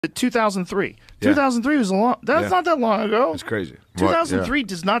2003. Yeah. 2003 was a long. That's not that long ago. It's crazy. 2003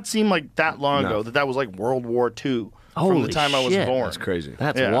 does not seem like that long ago. That was like World War II from the time I was born. That's crazy.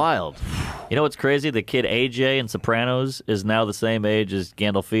 That's wild. You know what's crazy? The kid AJ in Sopranos is now the same age as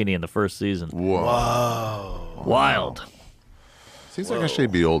Gandolfini in the first season. Whoa. Wild. Seems like I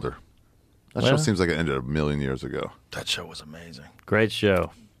should be older. That show seems like it ended a million years ago. That show was amazing. Great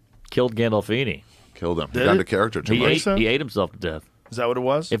show. Killed Gandolfini. Killed him. He got into character too much. He ate himself to death. Is that what it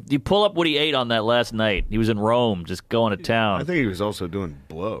was? If you pull up what he ate on that last night, he was in Rome, just going to town. I think he was also doing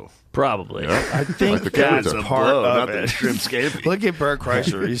blow. Probably. Yeah. I think Like that's the part blow, of not the it. shrimp scampi. Look at Bert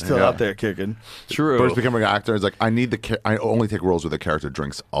Kreischer. He's still out there kicking. True. First becoming an actor, he's like, I only take roles where the character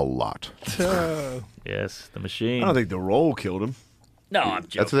drinks a lot. Yes, the machine. I don't think the role killed him. No, I'm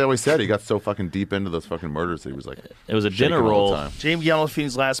joking. That's what they always said. He got so fucking deep into those fucking murders that he was like, It was a shaking dinner all the roll. time. James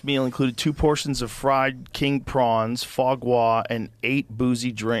Gandolfini's last meal included 2 portions of fried king prawns, foie gras, and 8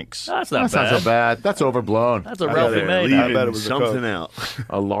 boozy drinks. That's not That's bad. not so bad. That's overblown. That's a Yeah, Ralphie they're made. leaving I bet it was a something Coke. out.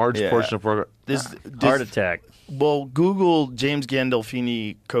 A large portion of pork. Heart attack. Well, Google James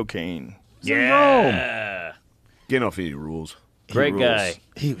Gandolfini cocaine. Yeah. Gandolfini rules. He Great rules. guy.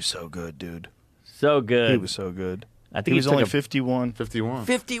 He was so good, dude. So good. He was so good. I think He was took only a- 51. 51.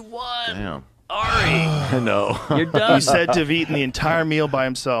 51. Damn. Ari. I know. You're done. He's said to have eaten the entire meal by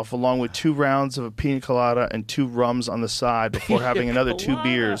himself, along with 2 rounds of a pina colada and 2 rums on the side before having another 2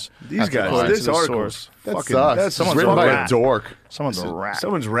 beers. These guys, according this to the article, source. That fucking, sucks. that's It's someone's written a by a rat. dork. Someone's a rat.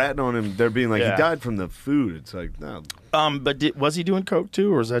 Someone's ratting on him. They're being like, Yeah. he died from the food. It's like, no, But was he doing coke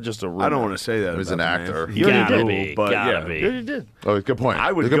too, or is that just a rumor? I don't want to say that. He was about an the man. actor. He Gotta did, be. but Gotta yeah. be. Yeah, he did. Oh, good point.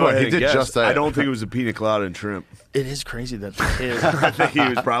 I would good go point. ahead He did and guess. just say I it. don't think it was a pina colada and shrimp. It is crazy that the kid. I think he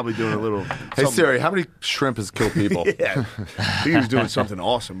was probably doing a little. Hey Siri, how many shrimp has killed people? Yeah, I think he was doing something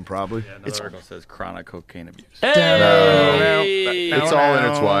awesome. Probably. Another article says chronic cocaine abuse. Hey! It's all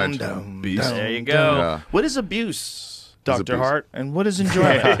intertwined. Beast. There you go. Yeah. What is abuse, Dr. abuse? Hart? And what is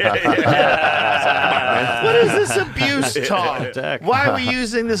enjoyment? What is this abuse talk? Why are we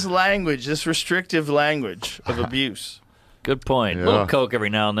using this language, this restrictive language of abuse? Good point. Yeah. A little Coke every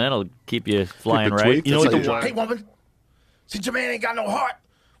now and then will keep you flying the right. tweets. You know what That's the how hey woman? Since your man ain't got no heart,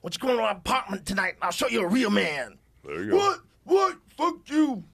 what you going to our apartment tonight? I'll show you a real man. There you go. What? Fuck you.